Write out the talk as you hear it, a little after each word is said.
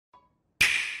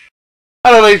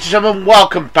ladies and gentlemen,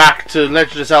 welcome back to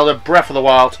Legend of Zelda Breath of the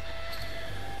Wild.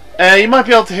 You might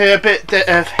be able to hear a bit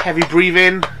of heavy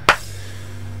breathing.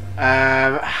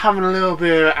 Having a little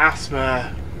bit of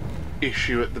asthma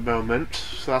issue at the moment,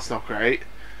 so that's not great.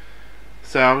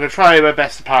 So I'm going to try my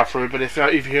best to power through, but if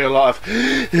you hear a lot of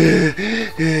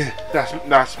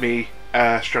that's me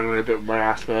struggling a bit with my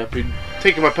asthma. I've been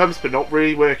taking my pumps but not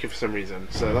really working for some reason,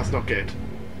 so that's not good.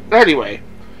 Anyway,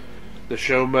 the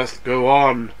show must go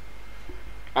on.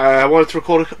 I wanted to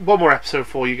record one more episode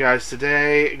for you guys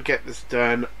today and get this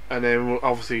done, and then we'll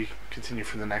obviously continue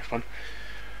from the next one.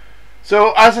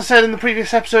 So, as I said in the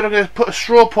previous episode, I'm going to put a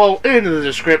straw poll in the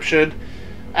description.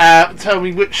 Tell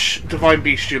me which Divine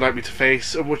Beast you'd like me to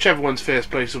face, and whichever one's first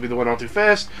place will be the one I'll do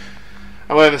first,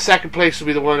 and whether second place will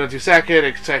be the one I'll do second,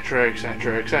 etc,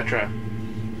 etc, etc.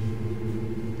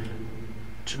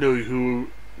 To know who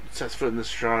sets foot in the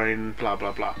shrine, blah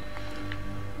blah blah.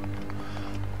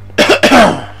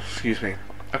 Excuse me.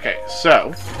 Okay,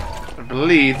 so I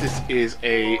believe this is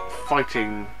a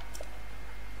fighting.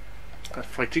 I was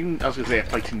going to say a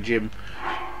fighting gym.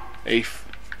 A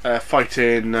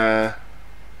fighting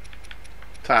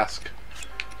task.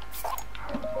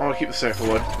 I want to keep the circle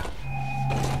one.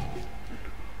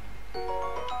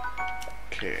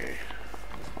 Okay.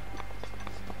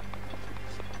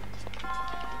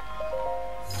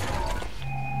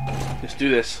 Let's do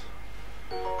this.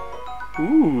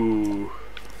 Ooh.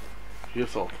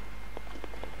 Beautiful.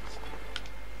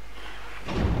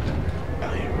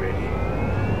 Are you ready?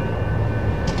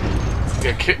 I'm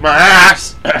gonna kick my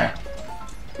ass!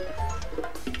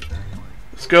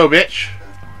 Let's go, bitch!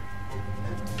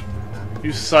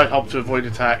 Use the side hop to avoid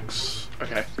attacks.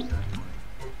 Okay.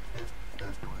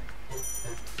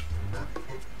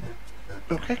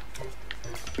 Okay.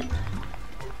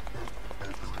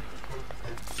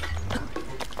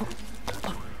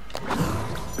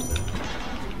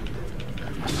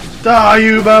 Die,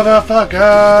 you motherfucker!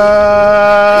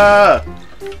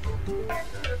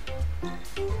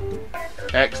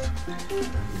 Next.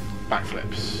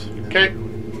 Backflips. Okay.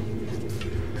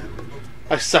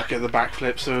 I suck at the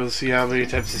backflip, so we'll see how many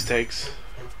attempts this takes.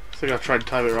 I think I'll try and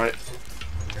time it right.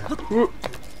 Ooh.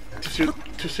 Too soon.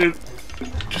 Too soon.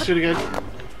 Too soon again.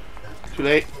 Too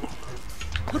late.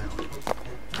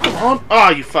 Come on! Ah,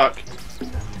 you fuck!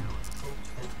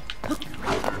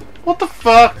 What the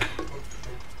fuck?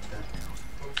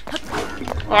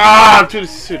 Ah, I'm doing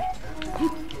this soon.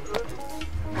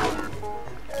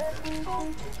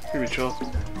 Here we go.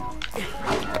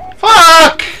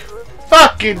 Fuck!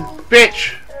 Fucking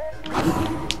bitch!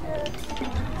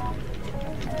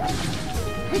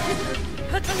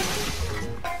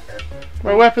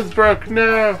 My weapon's broke.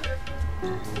 No.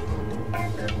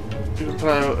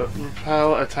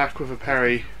 Repel attack with a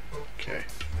parry. Okay.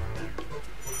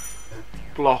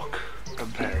 Block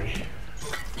and parry.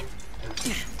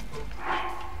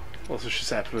 Also, she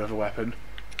said we have a weapon.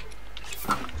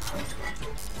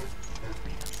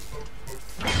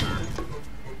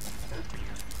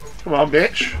 Come on,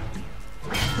 bitch.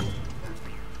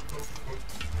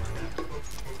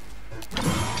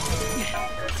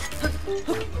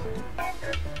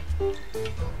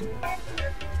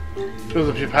 Builds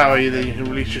up your power, then you can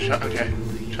release your shot. Okay,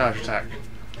 charge attack.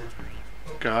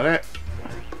 Got it.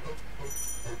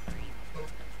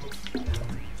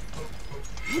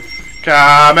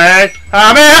 Coming!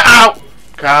 Out!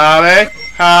 Coming!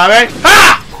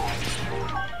 Ha!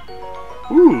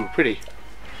 Ooh, pretty.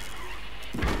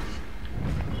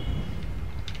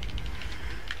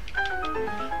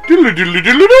 Diddly diddly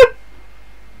diddly doo!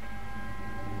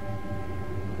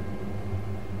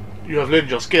 You have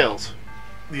learned your skills.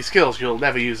 These skills you'll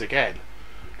never use again.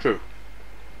 True.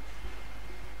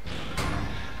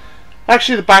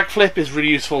 Actually, the backflip is really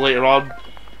useful later on.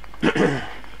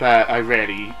 But I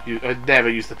never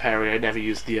use the parry, I never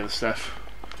use the other stuff.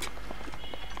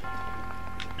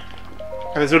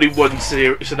 And there's only one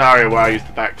scenario where I use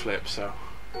the backflip, so.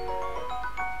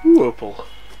 Ooh, opal.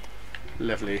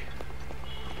 Lovely.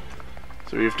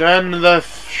 So we've done the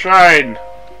shrine.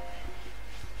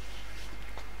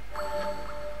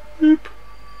 Boop.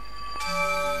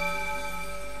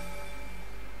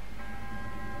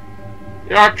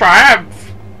 Your triumph!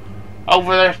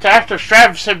 Over the theft of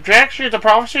strength, subjection to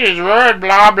prophecy is ruined,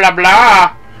 blah blah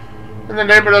blah. In the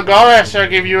name of the goddess, I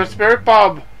give you a spirit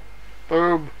bomb.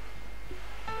 Boom.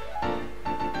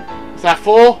 Is that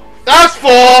full? That's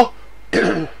full!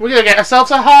 We're gonna get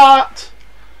ourselves a heart!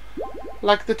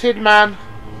 Like the Tin Man.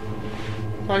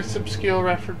 Nice obscure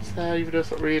reference there, even though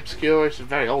it's not really obscure. It's a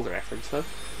very old reference though.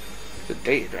 It's a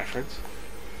dated reference.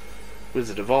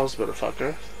 Wizard of Oz,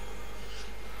 motherfucker.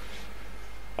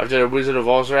 I've done a Wizard of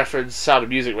Oz reference, Sound of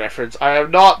Music reference. I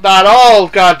am not that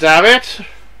old, god damn it!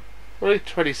 I'm only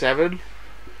 27.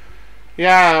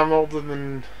 Yeah, I'm older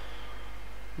than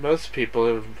most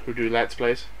people who do Let's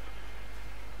Plays.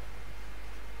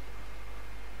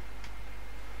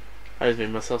 I just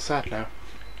made myself sad now.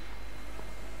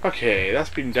 Okay, that's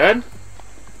been done.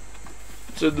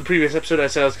 So in the previous episode I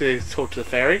said I was going to talk to the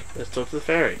fairy. Let's talk to the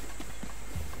fairy.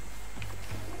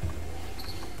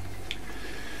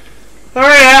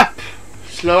 Hurry up!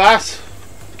 Slow ass!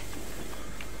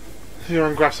 I'm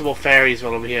going to grab some more fairies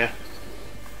while I'm here.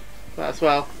 Might as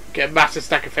well. Get a massive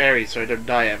stack of fairies so I don't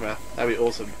die ever. That'd be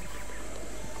awesome.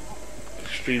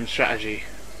 Extreme strategy.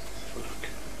 Look.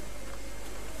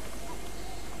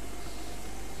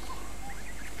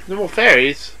 No more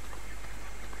fairies?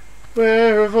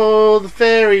 Where have all the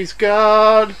fairies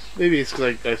gone? Maybe it's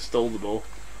because I stole them all.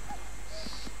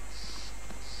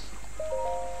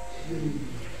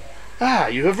 Ah,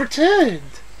 you have returned!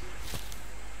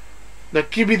 Now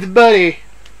give me the money!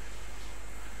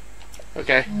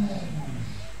 Okay.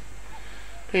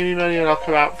 Pay me money and I'll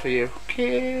come out for you.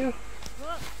 Okay.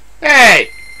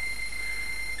 Hey!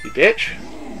 You bitch.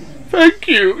 Thank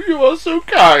you, you are so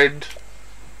kind.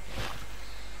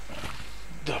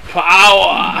 The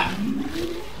power!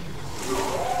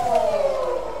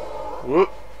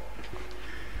 Whoop.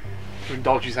 Something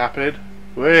dodgy's happening.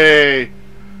 Way!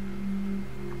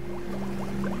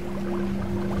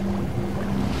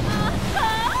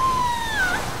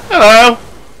 Hello!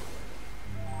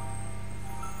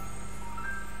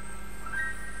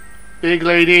 Big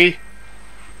lady.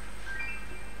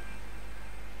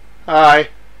 Hi.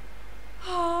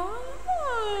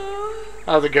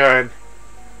 How's it going?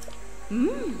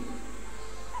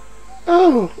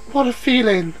 Oh, what a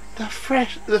feeling! The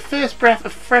first breath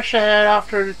of fresh air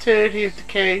after an eternity of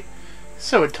decay.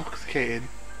 So intoxicating.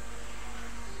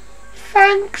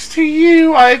 Thanks to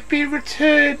you, I've been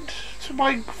returned to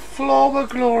my former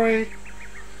glory.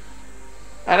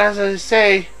 And as I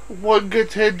say, one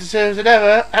good turn deserves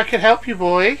another. I can help you,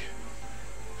 boy.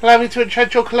 Allow me to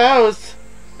enchant your clothes.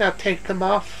 Now take them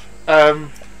off.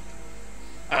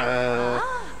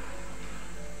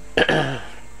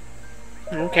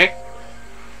 Okay.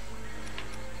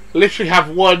 Literally have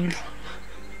one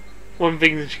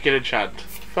thing that you can enchant.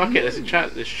 Fuck it, let's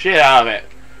enchant the shit out of it.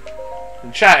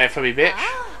 Enchant it for me, bitch.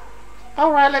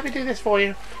 Alright, let me do this for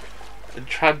you.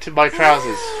 Enchanted my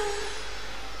trousers.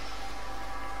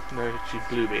 No, she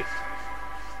blew me.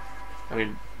 I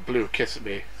mean, blew a kiss at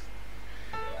me.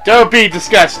 Don't be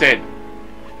disgusting!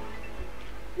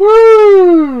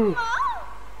 Woo!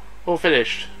 All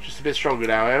finished. Just a bit stronger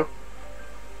now, eh?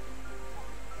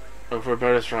 Go for a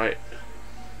bonus right.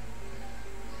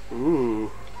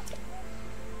 Ooh.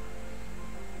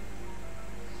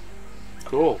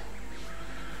 Cool.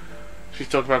 She's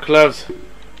talking about clothes.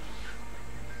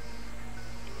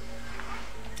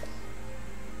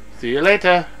 See you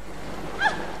later.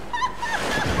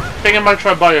 I think I might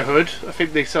try and buy a hood. I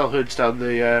think they sell hoods down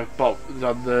the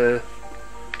down the.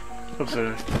 I'm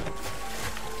sorry.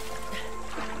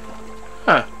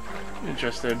 Huh.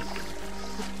 Interesting.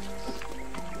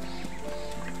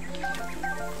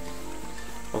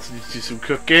 Also need to do some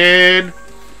cooking.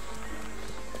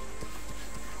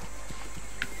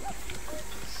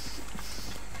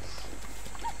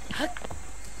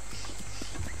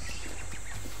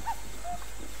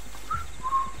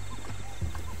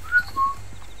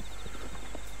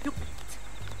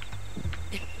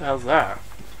 How's that?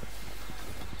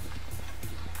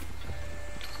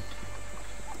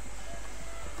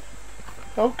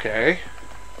 Okay.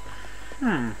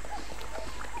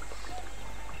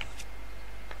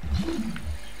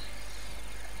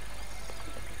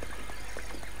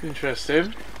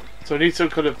 Interesting. So I need some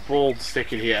kind of ball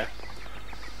stick in here.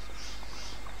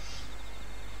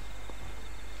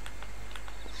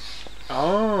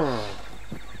 Oh.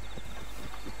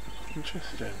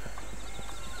 Interesting.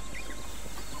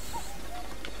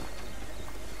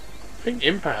 I think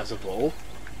Impa has a ball.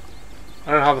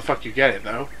 I don't know how the fuck you get it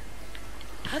though.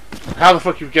 How the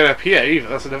fuck you get up here either,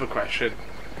 that's another question.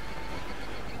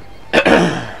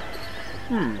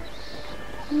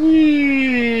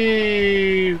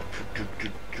 Whee!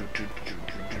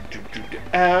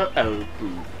 Oh,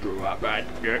 right.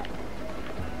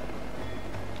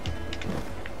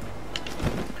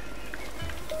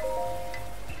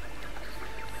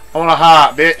 I want a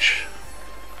heart, bitch.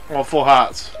 I want 4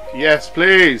 hearts. Yes,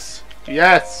 please.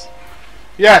 Yes.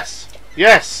 Yes.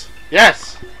 Yes.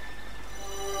 Yes.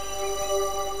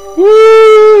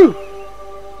 Woo!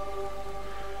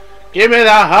 Give me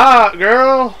that heart,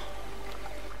 girl.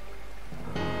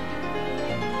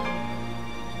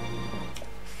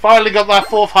 Finally got that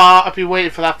 4th heart. I've been waiting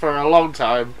for that for a long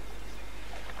time.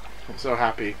 I'm so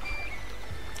happy.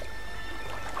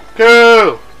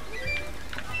 Cool!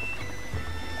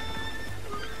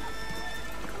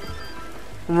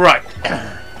 Right.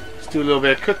 Let's do a little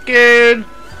bit of cooking.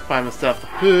 Find myself the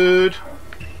food.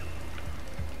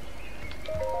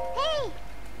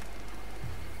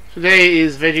 Today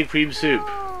is veggie cream soup.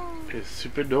 It's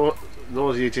super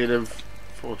nauseating,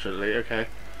 unfortunately. Okay.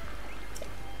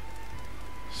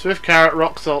 Swift carrot,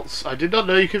 rock salts. I did not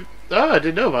know you could... Oh, I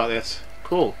didn't know about this.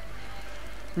 Cool.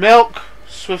 Milk,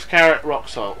 swift carrot, rock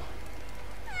salt.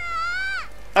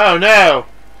 Oh no!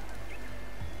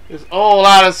 It's all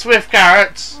out of swift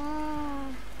carrots!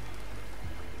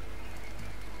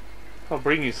 I'll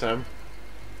bring you some.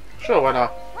 Sure, why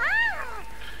not?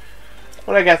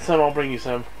 When I get some, I'll bring you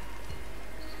some.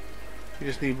 You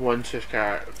just need 1 swift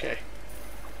carrot, okay.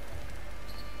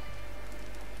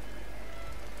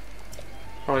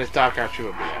 Oh, when it's dark out, you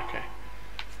will be okay.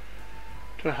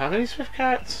 Do I have any swift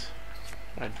carrots?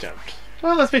 I don't.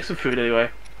 Well, let's make some food anyway.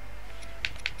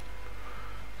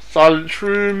 Silent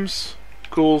shrooms.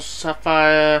 Cool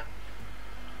sapphire.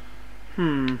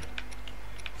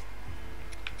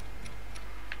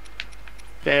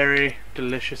 Fairy.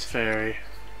 Delicious fairy.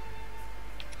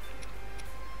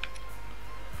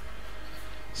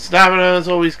 Stamina is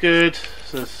always good.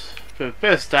 So it's a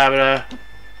bit of stamina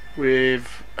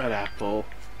with an apple.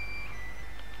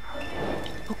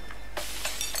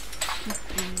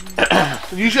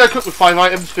 Usually I cook with 5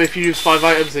 items, but if you use 5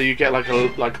 items then you get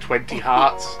like 20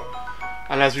 hearts.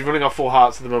 And as we're running off 4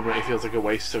 hearts at the moment, it feels like a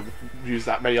waste to use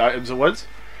that many items at once.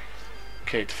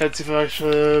 Okay, defensive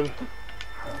item.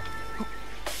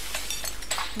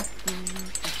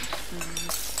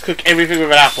 Cook everything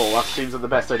with an apple. That seems like the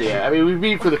best idea. I mean, we've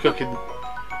been through the cooking.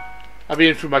 I've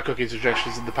been through my cooking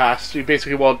suggestions in the past. You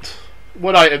basically want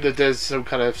 1 item that does some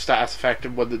kind of status effect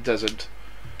and 1 that doesn't,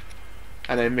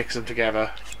 and then mix them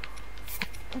together.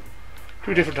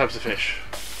 2 different types of fish.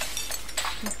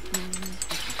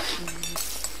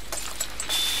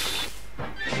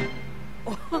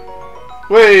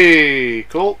 Whey!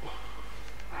 Cool.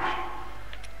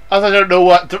 As I don't know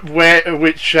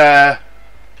which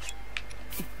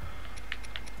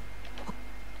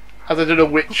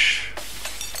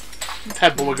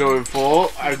temple we're going for,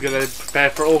 I'm gonna prepare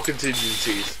for all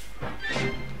contingencies.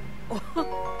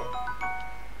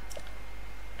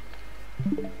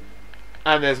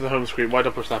 And there's the home screen. Why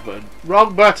don't I push that button?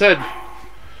 Wrong button!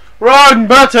 Wrong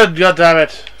button! God damn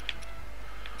it!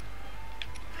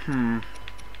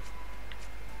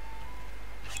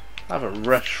 I have a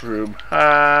mushroom.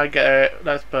 Ah, get it.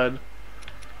 Nice bun.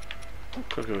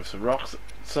 Cook it with some rock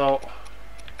salt.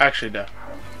 Actually, no.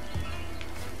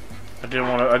 I don't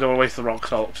want to waste the rock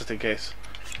salt just in case.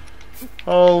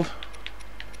 Hold.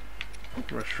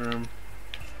 Mushroom.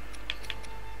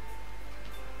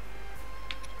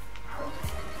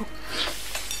 I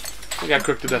think I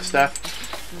cooked enough stuff.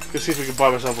 Let's see if we can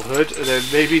buy myself a hood, and then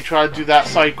maybe try and do that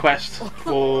side quest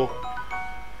for.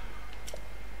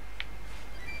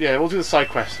 Yeah, we'll do the side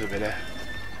quest in a minute.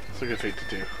 That's a good thing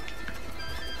to do.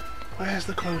 Where's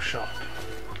the clothes shop?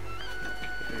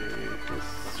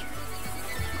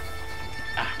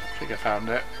 I think I found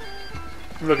it.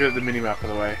 I'm looking at the minimap, by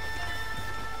the way.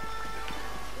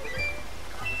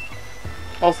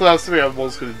 Also, that's something I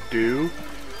was going to do.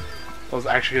 I was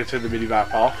actually going to turn the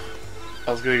minimap off.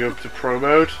 I was going to go to pro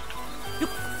mode.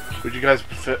 Would you guys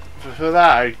prefer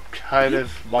that? I kind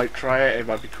of might try it. It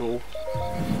might be cool.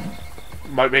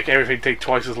 Might make everything take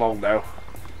twice as long though.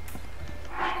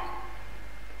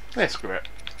 Yeah, screw it.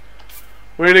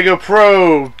 We're gonna go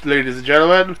pro, ladies and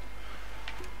gentlemen.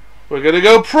 We're gonna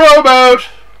go pro mode.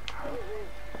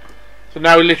 So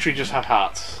now we literally just have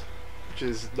hearts, which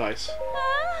is nice.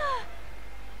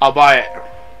 I'll buy it.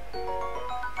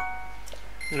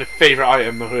 My favourite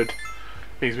item, the hood.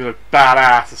 Makes me look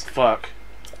badass as fuck.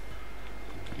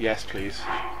 Yes, please.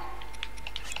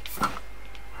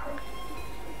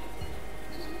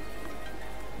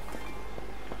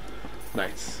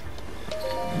 Nice.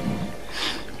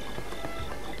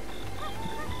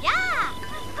 Yeah.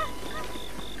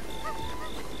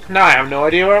 Now I have no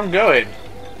idea where I'm going.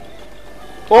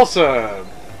 Awesome.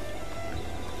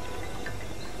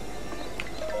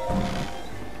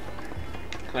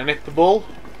 Can I nick the ball?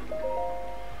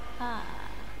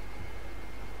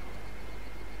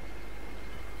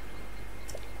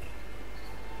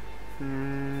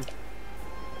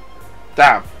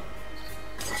 Damn.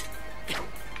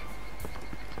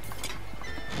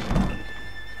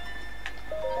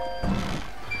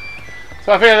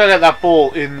 So I think I'm gonna get that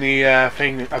ball in the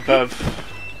thing above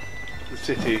the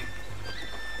city.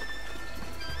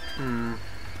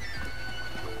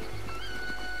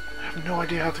 have no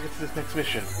idea how to get to this next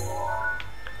mission.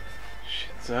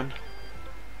 Shit, son.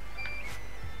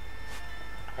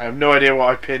 I have no idea what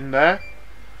I pinned there.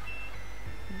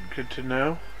 Good to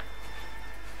know.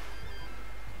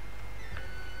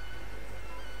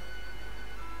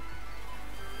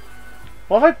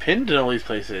 What have I pinned in all these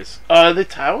places? Are they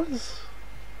towers?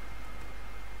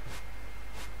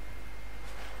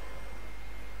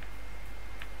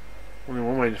 Only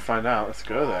one way to find out. Let's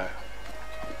go there.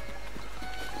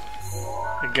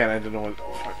 Again, I don't know what the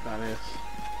fuck that is.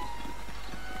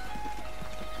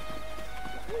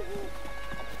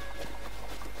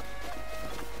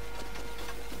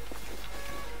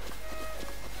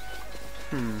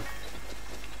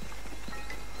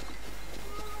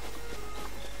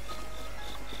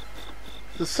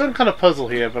 There's some kind of puzzle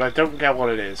here, but I don't get what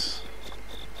it is.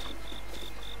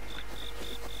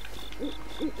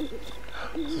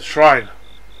 It's a shrine.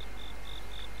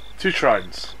 2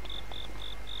 shrines.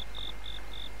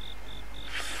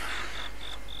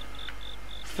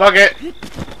 Fuck it!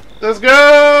 Let's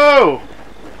go!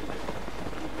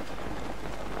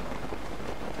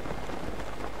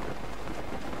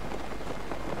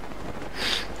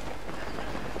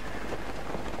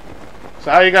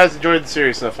 So how are you guys enjoying the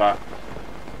series so far?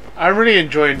 I'm really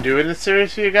enjoying doing this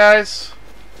series for you guys.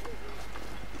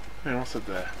 Man, what's up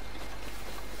there?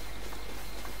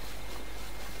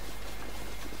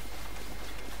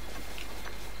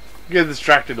 I get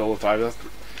distracted all the time. That's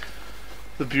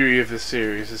the beauty of this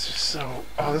series. It's just so...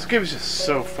 Oh, this game is just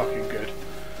so fucking good.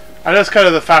 I know it's kind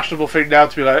of the fashionable thing now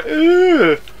to be like,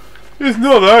 it's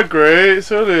not that great.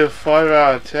 It's only a 5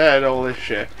 out of 10. All this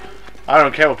shit. I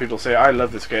don't care what people say. I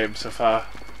love this game so far.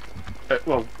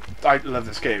 Well, I love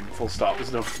this game. Full stop.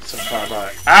 There's no so far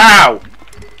about it. Ow!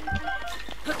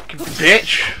 Fucking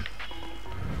bitch!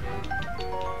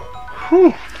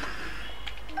 Whew.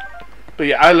 But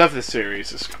yeah, I love this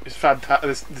series. It's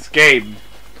fantastic. This game.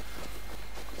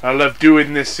 I love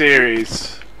doing this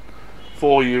series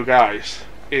for you guys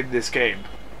in this game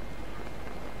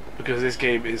because this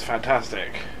game is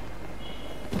fantastic.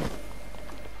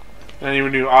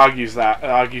 Anyone who argues that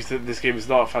this game is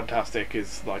not fantastic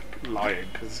is like lying,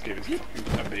 because this game is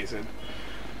fucking amazing.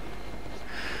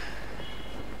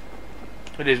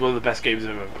 It is one of the best games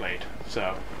I've ever played.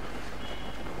 So,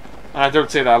 and I don't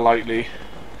say that lightly.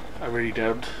 I really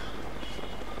don't.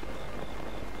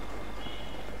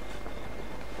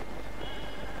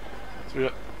 So we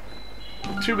got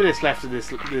 2 minutes left of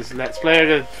this let's play. I'm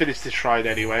gonna finish this shrine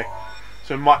anyway.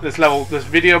 So this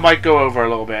video might go over a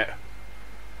little bit.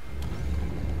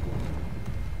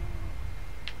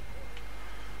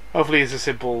 Hopefully it's a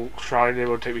simple shrine. It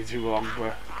won't take me too long,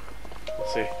 but we'll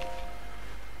see.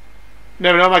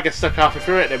 Never know. I might get stuck halfway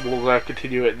through it, then we'll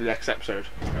continue it in the next episode.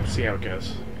 We'll see how it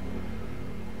goes.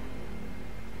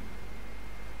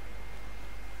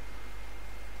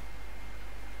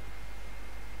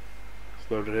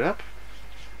 Loaded it up.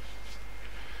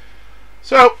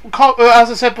 So,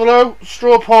 as I said below,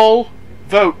 straw poll,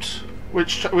 vote.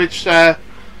 Which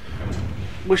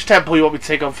temple you want me to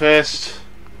take on first?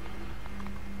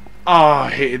 Oh, I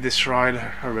hated this shrine.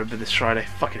 I remember this shrine. I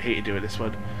fucking hated doing this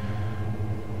one.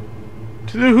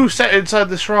 To know who sat inside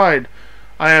the shrine.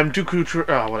 I am Dooku.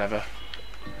 Oh, whatever.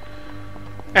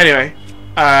 Anyway,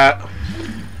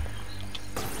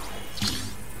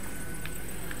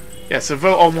 yeah, so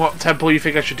vote on what temple you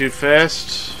think I should do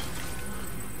first.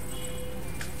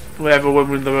 Whatever one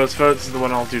with the most votes is the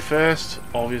one I'll do first,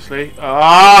 obviously.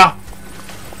 Ah!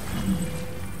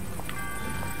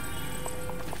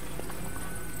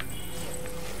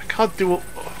 I can't do it.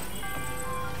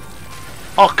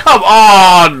 Oh, come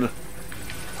on!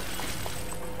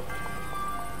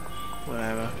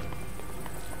 Whatever.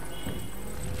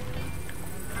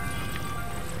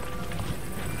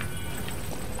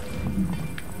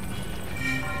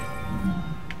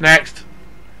 Next.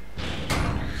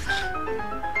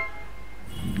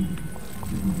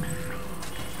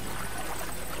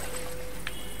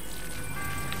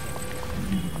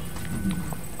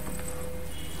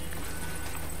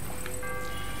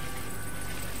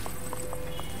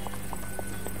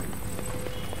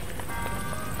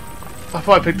 I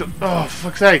thought I picked up. Oh, for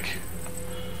fuck's sake.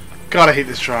 God, I hate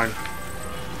this shrine.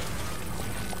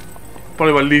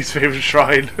 Probably my least favourite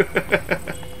shrine. So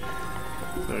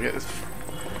I get this.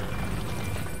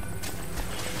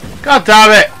 God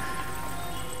damn it!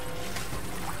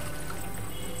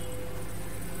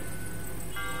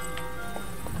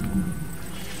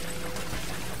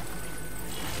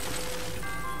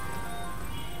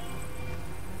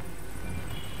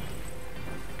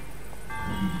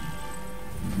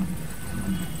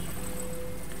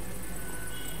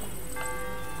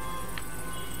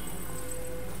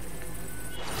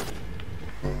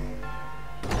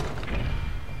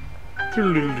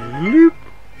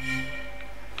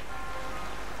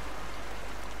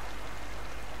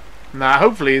 Now,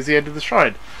 hopefully, is the end of the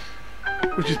shrine,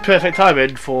 which is perfect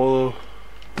timing for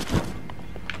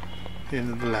the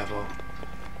end of the level.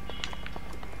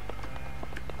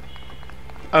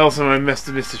 I also missed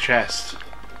the chest.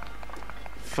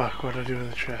 Fuck, what did I do with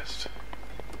the chest?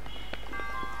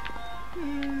 I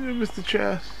missed the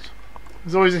chest.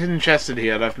 There's always a hidden chest in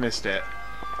here and I've missed it.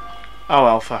 Oh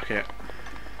well, fuck it.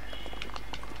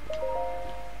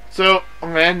 So,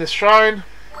 I'm gonna end this shrine.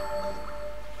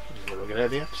 And we're gonna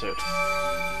end the episode.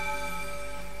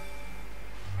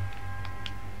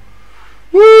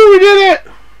 Woo! We did it!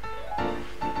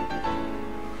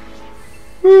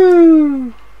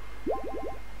 Woo!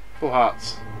 Full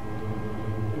hearts.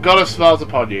 God have smiles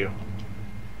upon you.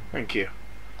 Thank you.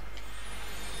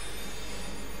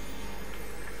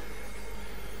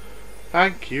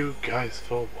 Thank you guys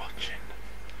for watching.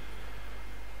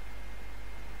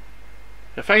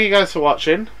 So thank you guys for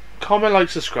watching. Comment, like,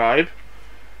 subscribe.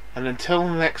 And until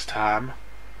next time,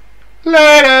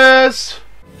 laters!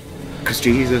 Because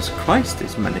Jesus Christ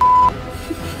is money.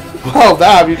 Well,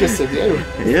 damn, you just said you.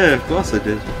 Yeah, of course I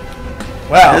did.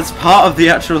 Well, it's part of the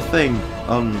actual thing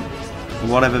on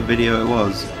whatever video it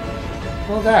was.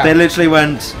 Well, damn. They literally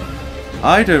went,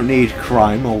 I don't need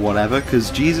crime or whatever because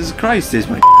Jesus Christ is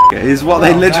my is what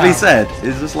they literally said.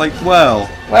 It's just like, well,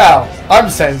 I'm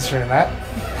censoring that.